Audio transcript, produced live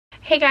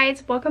Hey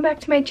guys, welcome back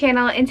to my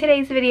channel. In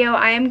today's video,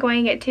 I am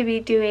going to be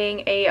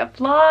doing a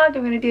vlog.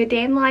 I'm going to do a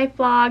day in life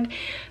vlog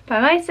by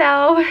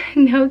myself,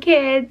 no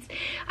kids.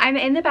 I'm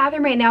in the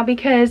bathroom right now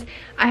because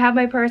I have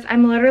my purse.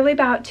 I'm literally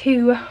about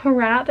to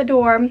run out the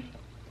door.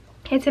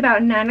 It's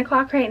about 9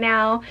 o'clock right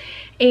now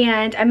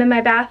and I'm in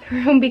my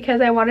bathroom because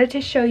I wanted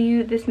to show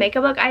you this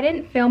makeup look. I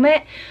didn't film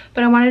it,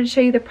 but I wanted to show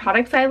you the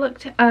products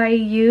I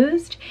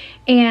used.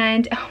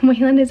 And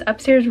Waylon is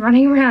upstairs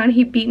running around.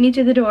 He beat me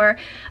to the door.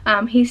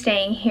 He's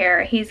staying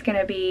here. He's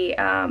gonna be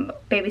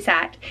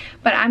babysat.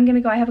 But I'm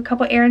gonna go. I have a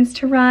couple errands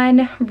to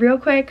run real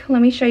quick.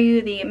 Let me show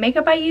you the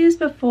makeup I used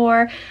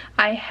before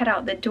I head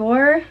out the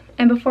door.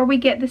 And before we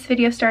get this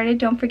video started,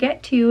 don't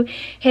forget to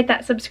hit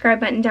that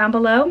subscribe button down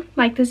below,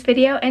 like this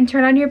video, and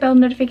turn on your bell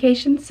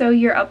notifications so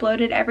you're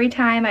uploaded every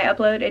time I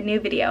upload a new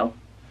video.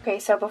 Okay,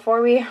 so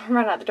before we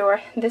run out the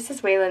door, this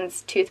is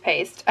Waylon's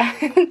toothpaste.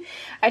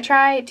 I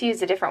tried to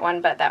use a different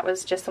one, but that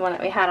was just the one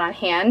that we had on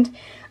hand.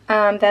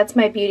 That's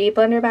my beauty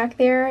blender back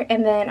there.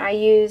 And then I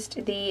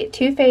used the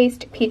Too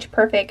Faced Peach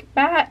Perfect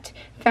Matte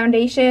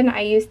Foundation.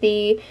 I used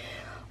the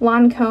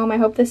Lancome, I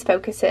hope this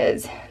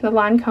focuses, the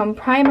Lancome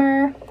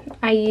primer.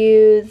 I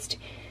used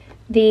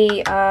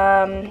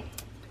the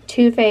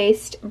Too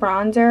Faced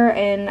bronzer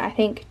in, I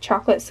think,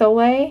 Chocolate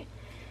Soleil.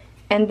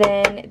 And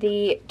then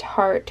the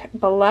Tarte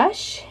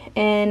blush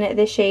in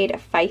the shade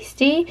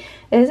Feisty.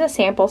 This is a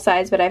sample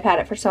size, but I've had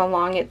it for so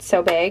long, it's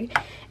so big.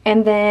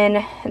 And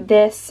then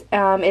this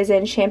is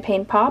in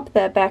Champagne Pop,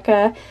 the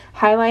Becca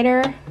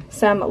highlighter,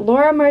 some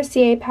Laura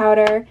Mercier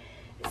powder,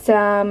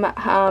 some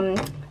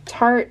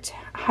Tarte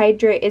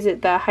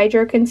the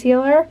Hydro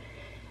Concealer,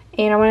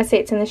 and I want to say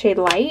it's in the shade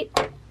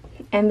Light.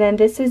 And then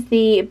this is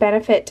the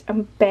Benefit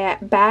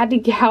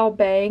Bad Gal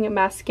Bang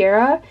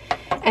Mascara.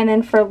 And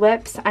then for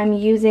lips, I'm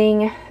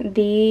using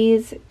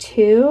these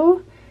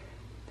two,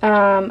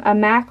 a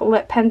MAC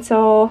lip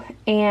pencil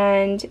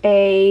and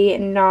a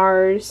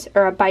NARS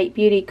or a Bite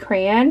Beauty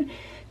crayon.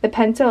 The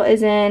pencil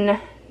is in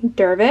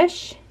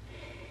Dervish,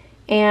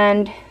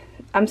 and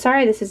I'm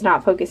sorry this is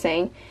not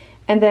focusing.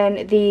 And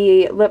then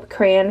the lip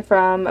crayon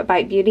from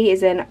Bite Beauty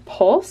is in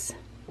Pulse.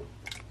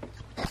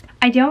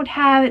 I don't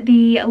have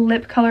the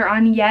lip color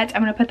on yet.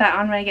 I'm going to put that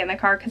on when I get in the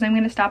car because I'm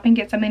going to stop and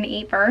get something to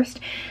eat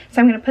first.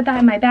 So I'm going to put that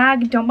in my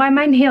bag. Don't buy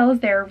my nails.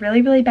 They're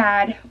really, really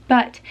bad.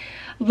 But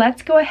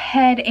let's go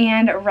ahead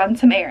and run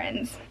some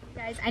errands.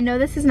 Guys, I know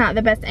this is not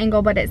the best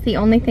angle, but it's the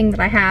only thing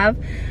that I have.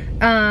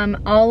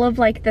 All of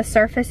like the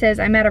surfaces,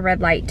 I'm at a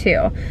red light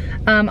too.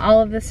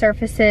 All of the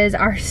surfaces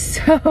are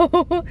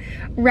so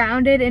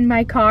rounded in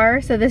my car.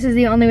 So this is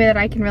the only way that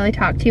I can really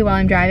talk to you while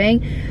I'm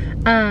driving.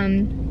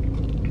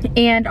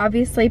 And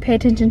obviously pay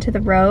attention to the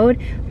road.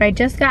 But I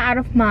just got out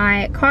of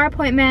my car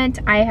appointment.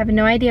 I have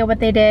no idea what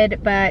they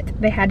did, but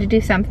they had to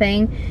do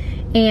something,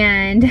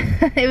 and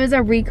it was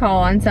a recall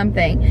on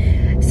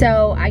something.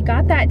 So I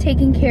got that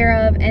taken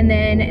care of, and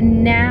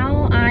then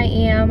now I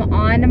am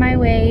on my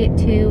way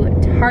to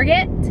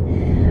Target.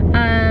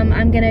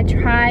 I'm gonna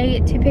try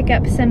to pick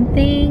up some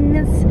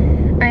things.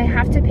 I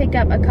have to pick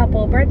up a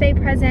couple birthday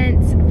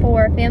presents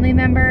for family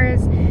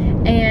members,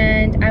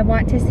 and I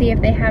want to see if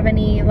they have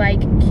any like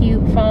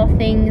cute fall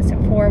things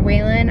for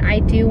Waylon. I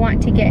do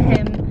want to get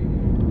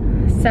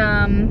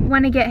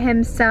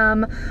him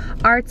some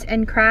arts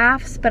and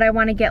crafts, but I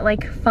want to get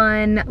like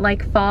fun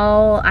like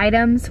fall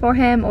items for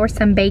him or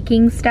some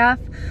baking stuff.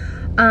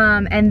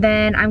 And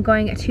then I'm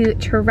going to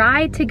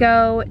try to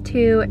go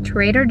to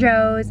Trader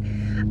Joe's.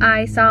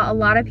 I saw a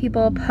lot of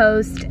people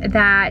post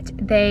that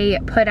they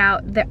put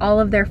out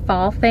all of their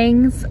fall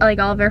things, like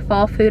all of their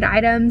fall food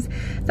items.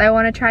 So I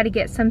want to try to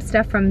get some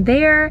stuff from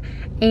there.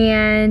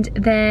 And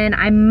then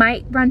I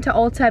might run to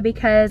Ulta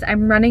because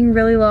I'm running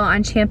really low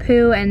on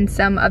shampoo and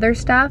some other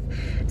stuff.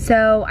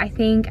 So I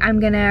think I'm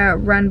gonna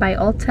run by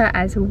Ulta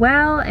as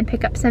well and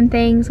pick up some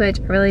things, which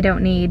I really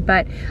don't need.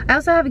 But I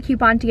also have a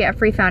coupon to get a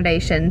free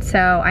foundation. So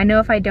I know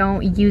if I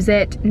don't use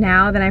it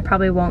now, then I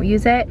probably won't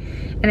use it.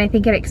 And I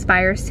think it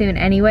expires soon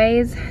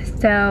anyways.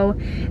 So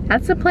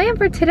that's the plan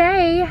for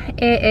today.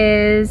 It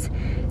is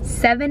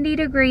 70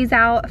 degrees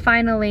out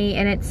finally,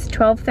 and it's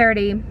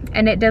 12:30,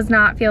 and it does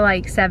not feel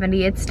like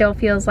 70. It still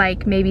feels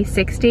like maybe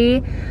 60.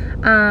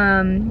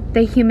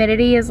 The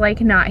humidity is like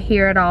not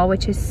here at all,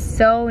 which is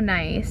so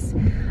nice.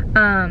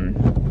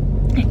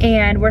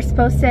 And we're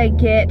supposed to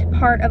get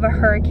part of a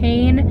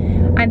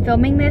hurricane. I'm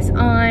filming this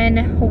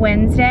on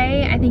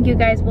Wednesday. I think you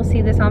guys will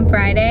see this on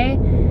Friday,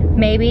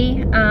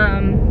 maybe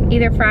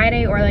either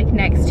Friday or like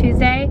next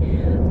Tuesday.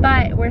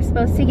 But we're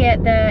supposed to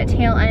get the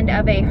tail end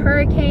of a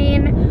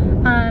hurricane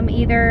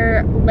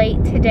either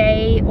late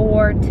today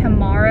or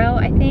tomorrow,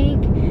 I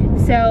think.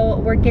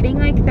 So we're getting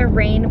like the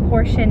rain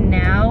portion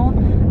now,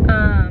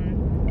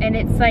 and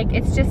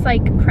it's just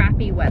like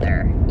crappy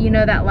weather, you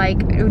know, that like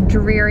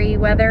dreary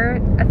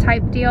weather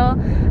type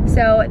deal.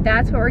 So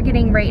that's what we're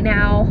getting right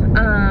now.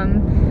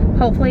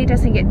 Hopefully it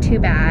doesn't get too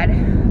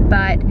bad,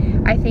 but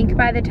I think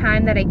by the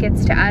time that it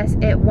gets to us,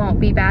 it won't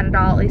be bad at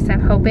all. At least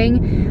I'm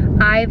hoping.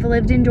 I've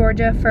lived in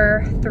Georgia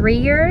for 3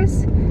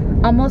 years,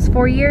 almost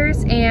 4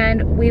 years,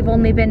 and we've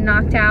only been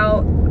knocked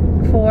out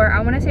for,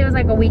 I want to say it was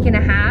like a week and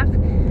a half,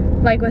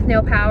 like with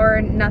no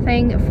power,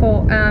 nothing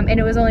full, and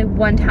it was only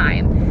one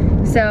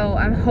time. So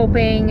I'm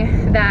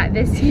hoping that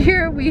this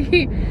year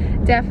we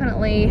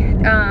definitely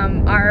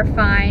are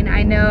fine.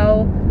 I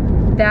know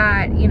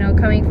that, you know,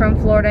 coming from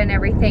Florida and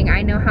everything,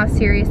 I know how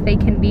serious they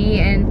can be,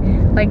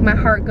 and like my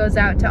heart goes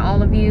out to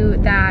all of you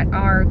that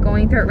are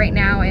going through it right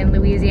now in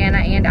Louisiana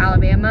and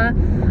Alabama.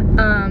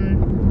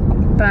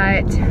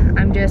 But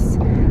I'm just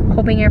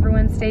hoping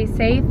everyone stays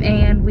safe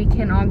and we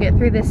can all get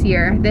through this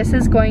year. This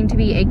is going to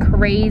be a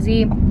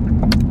crazy,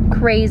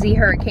 crazy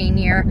hurricane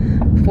year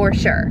for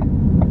sure.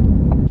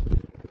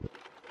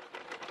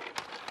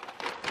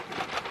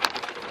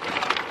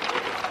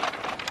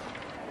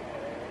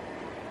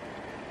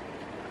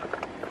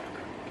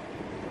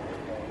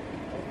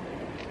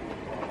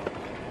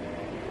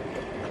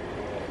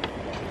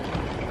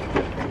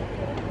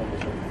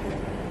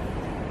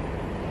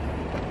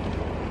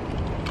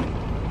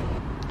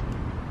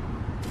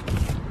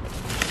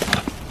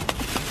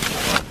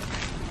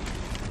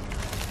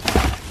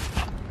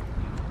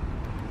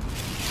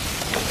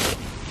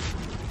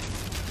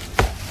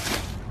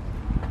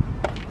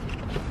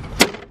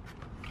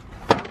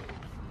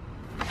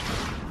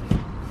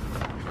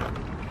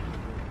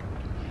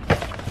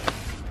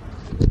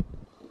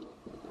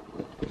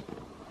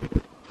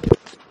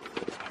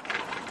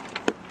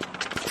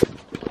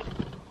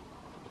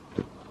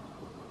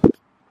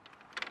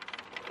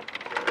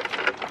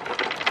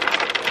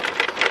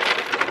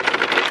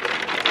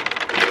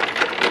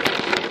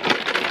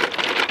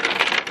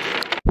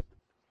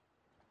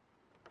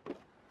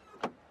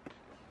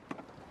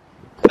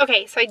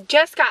 Okay, so I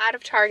just got out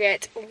of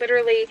Target,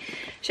 literally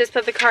just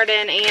put the cart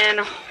in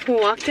and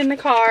walked in the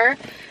car.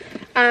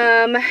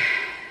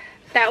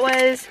 That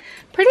was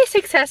pretty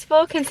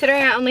successful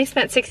considering I only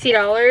spent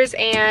 $60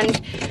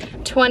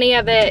 and 20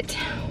 of it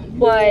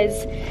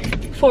was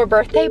for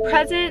birthday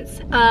presents.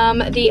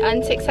 The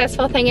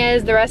unsuccessful thing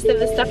is the rest of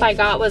the stuff I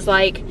got was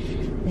like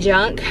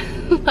junk.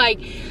 Like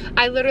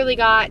I literally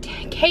got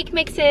cake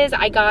mixes,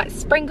 I got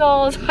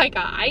sprinkles, I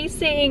got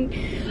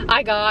icing,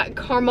 I got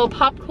caramel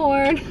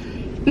popcorn.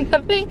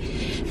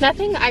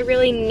 Nothing I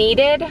really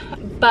needed,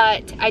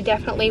 but I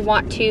definitely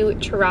want to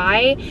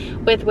try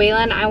with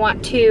Waylon. I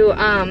want to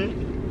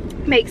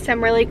make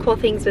some really cool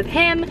things with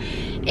him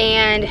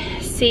and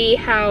see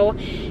how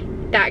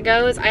that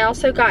goes. I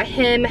also got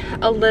him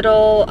a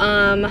little,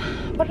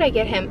 what did I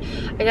get him?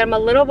 I got him a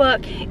little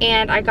book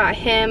and I got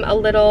him a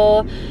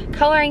little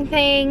coloring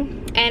thing.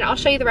 And I'll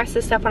show you the rest of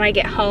the stuff when I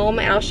get home,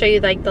 and I'll show you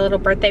like the little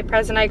birthday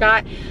present I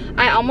got.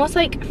 I almost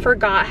like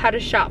forgot how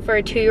to shop for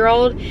a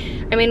 2-year-old.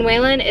 I mean,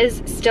 Waylon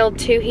is still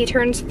 2, he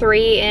turns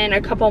 3 in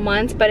a couple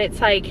months, but it's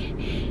like,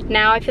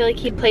 now I feel like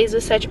he plays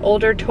with such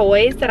older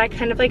toys that I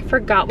kind of like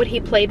forgot what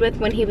he played with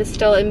when he was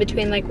still in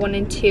between like 1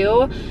 and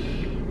 2.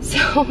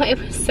 So it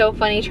was so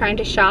funny trying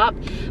to shop.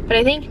 But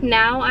I think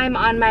now I'm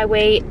on my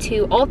way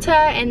to Ulta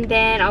and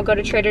then I'll go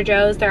to Trader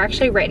Joe's. They're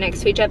actually right next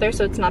to each other,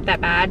 so it's not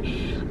that bad.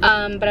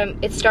 But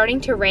it's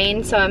starting to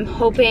rain, so I'm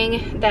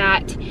hoping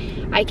that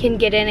I can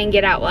get in and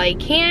get out while I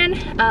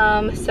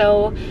can.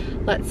 So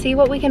let's see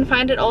what we can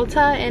find at Ulta,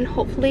 and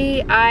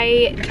hopefully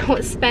I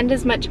don't spend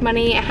as much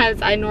money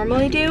as I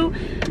normally do.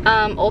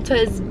 Ulta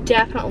is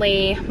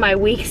definitely my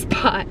weak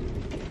spot.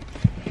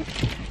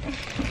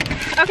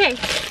 Okay.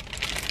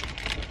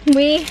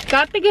 We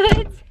got the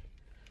goods.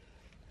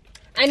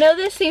 I know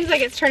this seems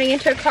like it's turning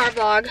into a car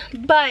vlog,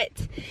 but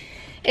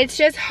it's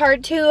just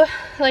hard to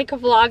like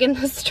vlog in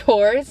the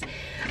stores,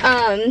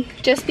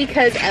 just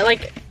because I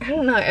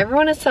don't know,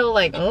 everyone is so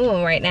like,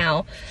 oh, right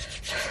now.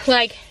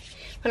 Like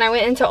when I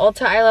went into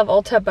Ulta, I love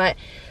Ulta, but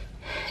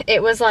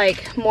it was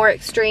like more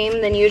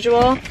extreme than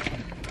usual.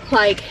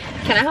 Like,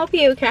 can I help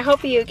you? Can I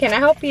help you? Can I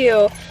help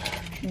you?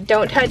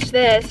 Don't touch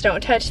this,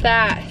 don't touch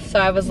that. So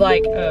I was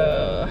like,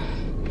 ugh.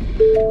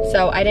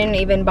 So I didn't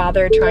even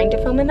bother trying to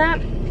film in that.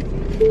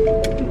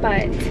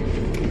 But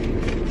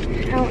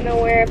I don't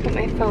know where I put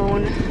my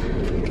phone.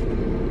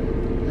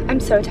 I'm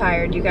so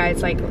tired, you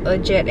guys, like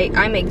legit,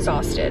 I'm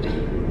exhausted.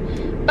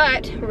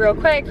 But real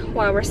quick,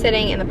 while we're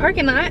sitting in the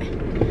parking lot,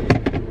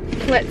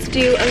 let's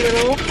do a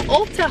little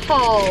Ulta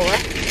haul.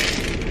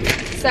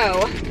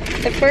 So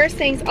the first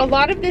things, a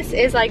lot of this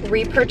is like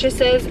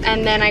repurchases,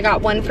 and then I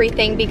got one free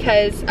thing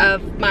because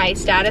of my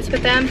status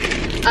with them.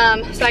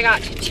 So I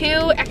got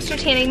 2 extra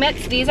tanning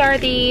mitts. These are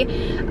the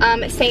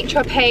Saint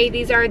Tropez.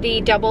 These are the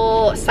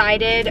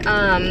double-sided,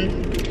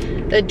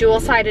 the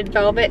dual-sided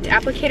velvet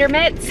applicator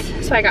mitts.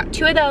 So I got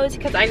 2 of those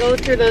because I go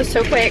through those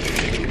so quick.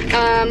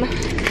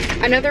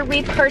 Another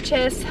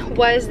repurchase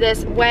was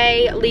this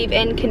Way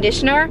leave-in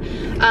conditioner.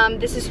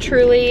 This is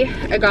truly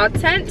a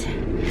godsend.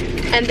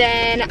 And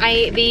then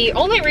the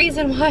only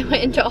reason why I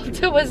went into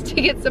Ulta was to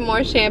get some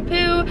more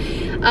shampoo.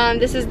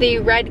 This is the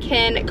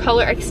Redken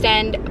Color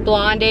Extend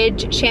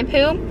Blondage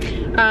shampoo.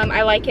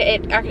 I like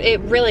it. It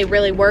really,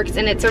 really works,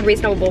 and it's a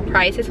reasonable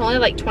price. It's only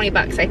like 20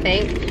 bucks, I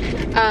think.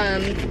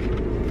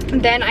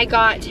 Then I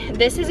got,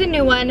 this is a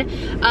new one.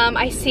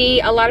 I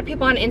see a lot of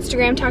people on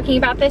Instagram talking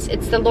about this.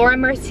 It's the Laura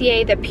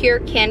Mercier, the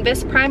Pure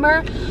Canvas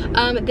Primer.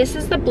 This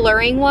is the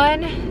blurring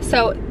one.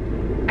 So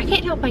I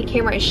can't tell if my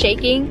camera is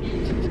shaking.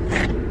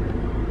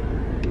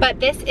 But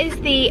this is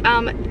the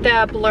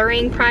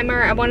blurring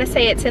primer. I want to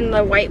say it's in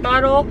the white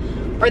bottle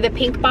or the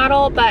pink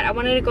bottle, but I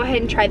wanted to go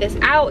ahead and try this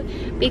out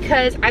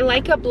because I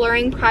like a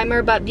blurring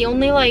primer, but the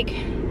only like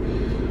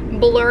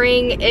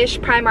blurring-ish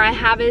primer I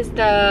have is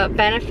the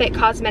Benefit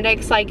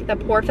Cosmetics, like the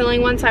pore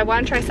filling one, so I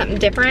want to try something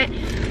different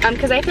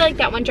because I feel like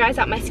that one dries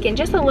out my skin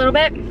just a little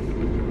bit.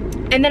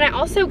 And then I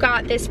also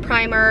got this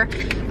primer.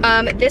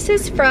 This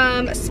is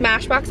from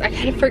Smashbox. I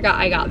kind of forgot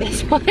I got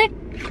this one.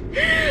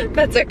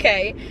 That's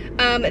okay.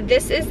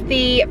 This is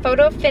the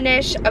Photo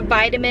Finish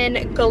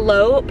Vitamin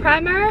Glow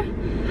Primer.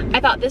 I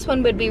thought this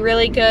one would be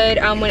really good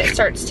when it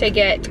starts to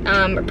get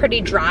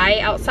pretty dry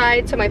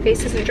outside, so my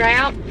face doesn't dry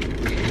out.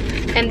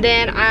 And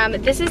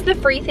then this is the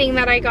free thing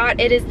that I got.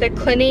 It is the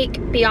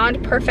Clinique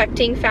Beyond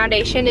Perfecting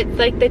Foundation. It's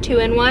like the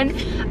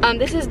 2-in-1.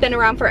 This has been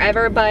around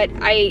forever, but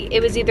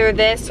it was either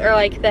this or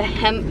like the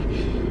hemp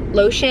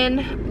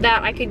lotion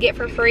that I could get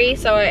for free,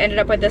 so I ended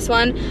up with this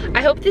one.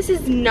 I hope this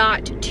is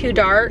not too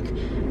dark.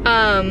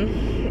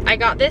 I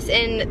got this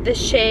in the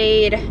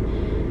shade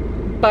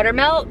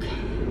Buttermilk.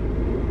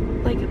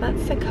 Like,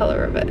 that's the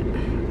color of it.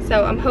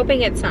 So I'm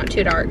hoping it's not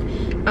too dark.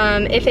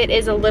 If it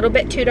is a little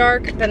bit too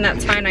dark, then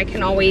that's fine. I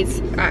can always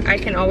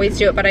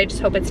do it, but I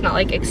just hope it's not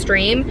like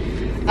extreme.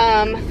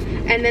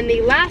 And then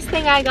the last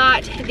thing I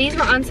got, these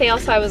were on sale,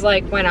 so I was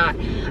like, why not?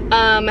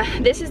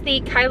 This is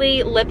the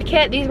Kylie Lip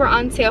Kit. These were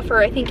on sale for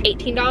I think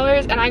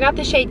 $18, and I got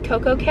the shade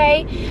Cocoa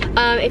K.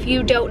 If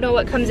you don't know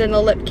what comes in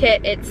the lip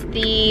kit, it's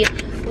the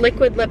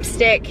liquid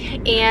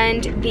lipstick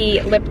and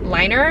the lip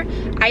liner.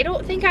 I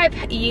don't think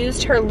I've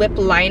used her lip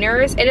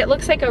liners, and it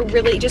looks like a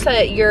really, just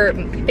your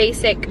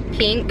basic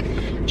pink,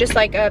 just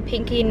like a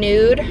pinky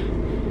nude.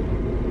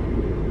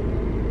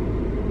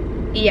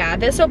 Yeah,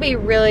 this will be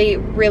really,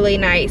 really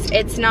nice.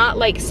 It's not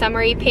like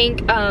summery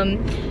pink,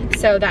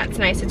 so that's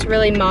nice. It's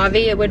really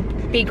mauvey. It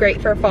would be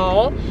great for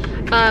fall.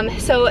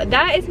 So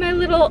that is my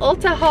little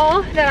Ulta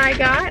haul that I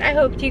got. I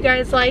hope you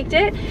guys liked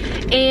it.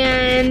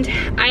 And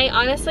I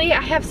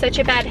have such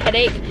a bad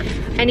headache.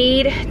 I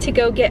need to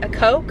go get a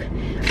Coke.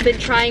 I've been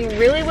trying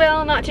really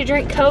well not to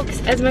drink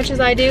Cokes as much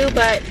as I do,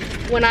 but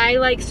when I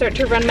like start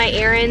to run my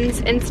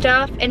errands and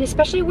stuff, and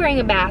especially wearing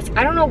a mask,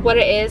 I don't know what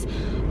it is,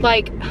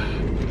 like,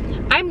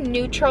 I'm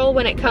neutral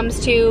when it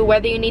comes to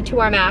whether you need to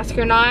wear a mask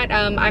or not.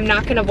 I'm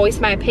not gonna voice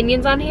my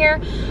opinions on here,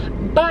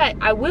 but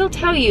I will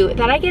tell you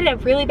that I get a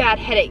really bad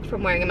headache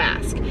from wearing a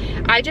mask.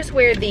 I just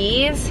wear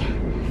these.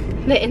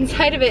 The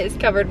inside of it is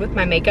covered with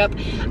my makeup,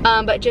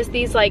 but just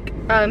these like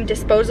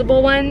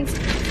disposable ones,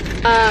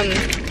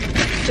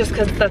 just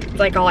cause that's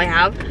like all I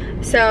have.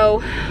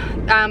 So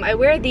I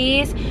wear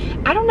these.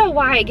 I don't know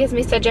why it gives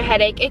me such a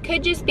headache. It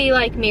could just be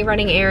like me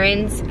running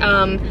errands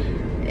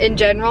in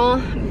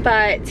general,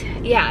 but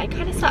yeah, it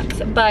kind of sucks.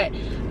 But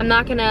I'm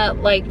not gonna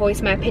like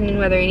voice my opinion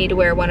whether I need to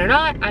wear one or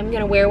not. I'm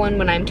gonna wear one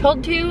when I'm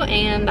told to,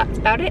 and that's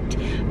about it.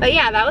 But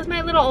yeah, that was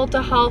my little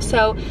Ulta haul.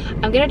 So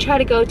I'm gonna try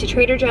to go to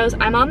Trader Joe's.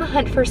 I'm on the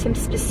hunt for some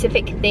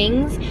specific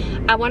things.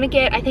 I wanna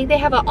get, I think they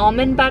have an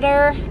almond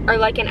butter or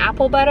like an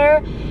apple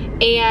butter,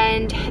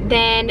 and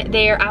then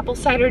their apple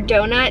cider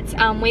donuts.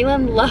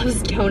 Waylon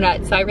loves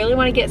donuts, so I really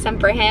want to get some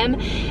for him.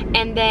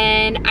 And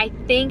then I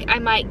think I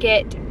might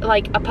get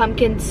like a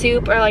pumpkin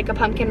soup or like a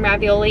pumpkin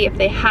ravioli if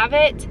they have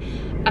it.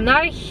 I'm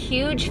not a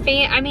huge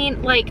fan. I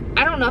mean, like,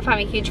 I don't know if I'm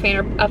a huge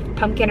fan of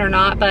pumpkin or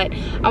not, but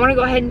I want to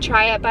go ahead and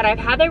try it. But I've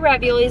had their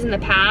raviolis in the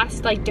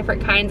past, like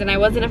different kinds, and I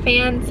wasn't a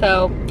fan,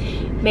 so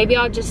maybe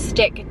I'll just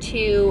stick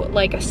to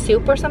like a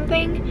soup or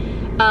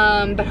something.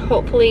 But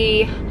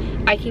hopefully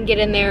I can get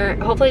in there.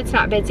 Hopefully it's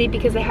not busy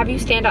because they have you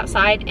stand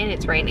outside and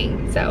it's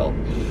raining, so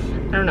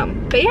I don't know.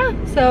 But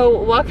yeah,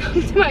 so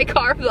welcome to my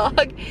car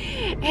vlog.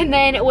 And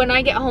then when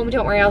I get home,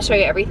 don't worry, I'll show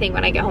you everything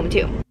when I get home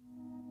too.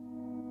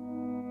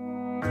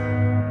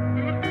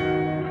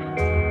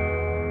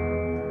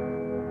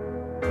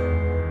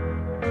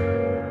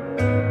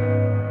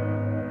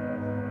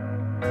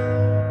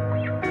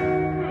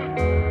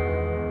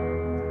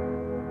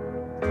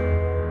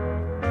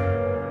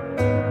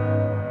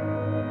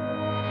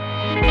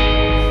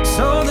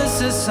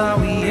 This is how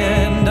we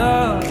end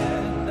up,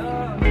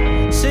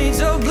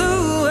 shades of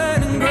blue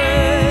and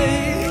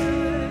gray.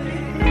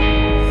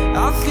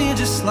 I feel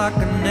just like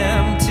an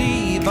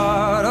empty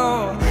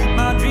bottle.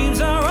 My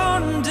dreams are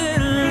on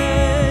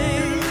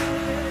delay.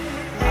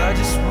 I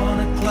just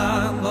wanna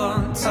climb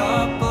on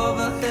top of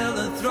a hill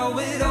and throw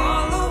it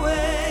all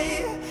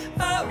away,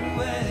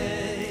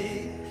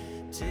 away.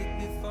 Take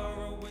me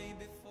far away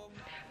before.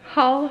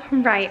 All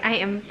right, I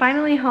am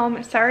finally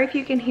home. Sorry if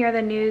you can hear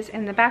the news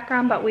in the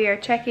background, but we are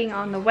checking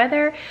on the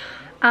weather.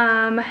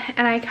 And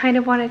I kind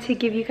of wanted to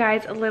give you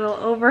guys a little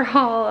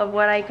overhaul of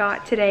what I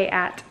got today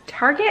at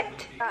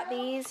Target. Got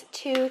these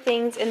two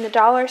things in the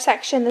dollar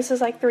section. This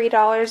was like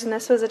 $3 and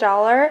this was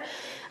 $1.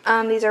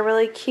 These are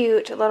really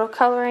cute little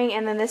coloring,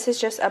 and then this is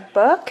just a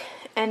book.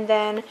 And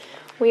then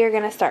we are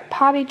gonna start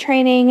potty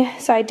training.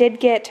 So I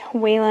did get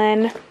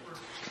Waylon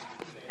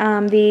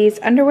these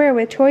underwear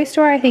with Toy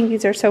Store. I think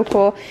these are so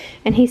cool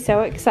and he's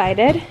so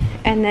excited.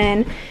 And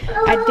then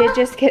I did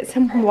just get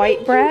some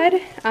white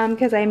bread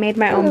because I made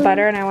my own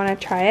butter and I want to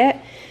try it.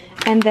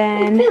 And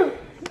then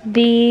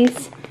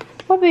these,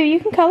 well baby,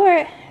 you can color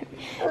it.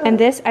 And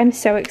this I'm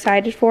so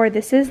excited for.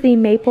 This is the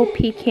maple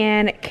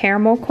pecan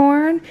caramel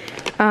corn.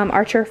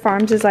 Archer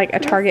Farms is like a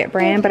Target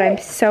brand, but I'm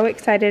so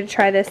excited to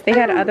try this. They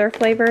had other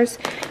flavors,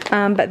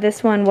 but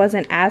this one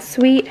wasn't as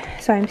sweet,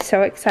 so I'm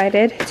so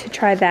excited to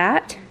try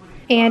that.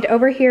 And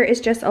over here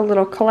is just a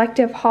little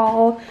collective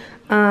haul.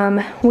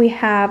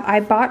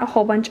 I bought a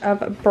whole bunch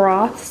of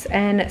broths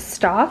and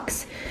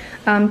stocks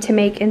to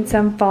make in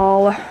some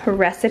fall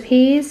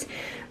recipes.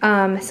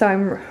 So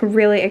I'm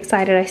really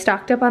excited. I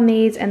stocked up on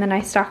these, and then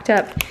I stocked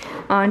up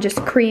on just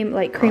cream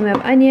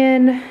of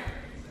onion,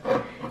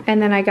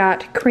 and then I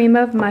got cream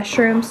of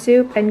mushroom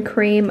soup and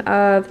cream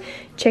of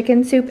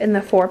chicken soup in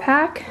the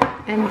 4-pack.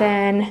 And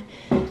then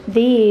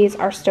these,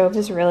 our stove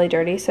is really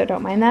dirty, so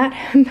don't mind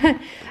that.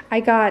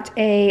 I got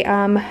a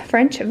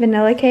French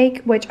vanilla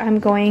cake, which I'm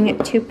going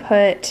to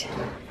put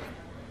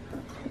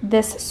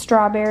this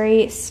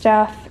strawberry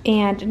stuff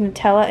and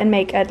Nutella and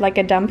make like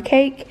a dump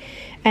cake.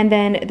 And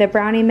then the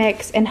brownie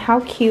mix. And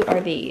how cute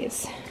are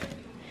these?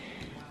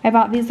 I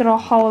bought these little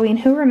Halloween,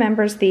 who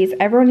remembers these?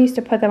 Everyone used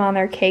to put them on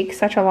their cake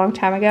such a long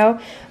time ago.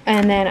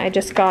 And then I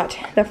just got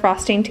the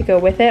frosting to go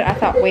with it. I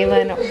thought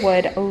Waylon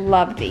would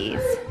love these.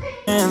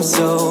 And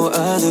so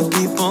other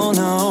people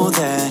know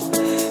that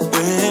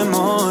we're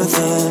more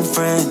than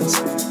friends.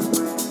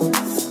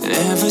 And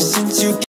ever since you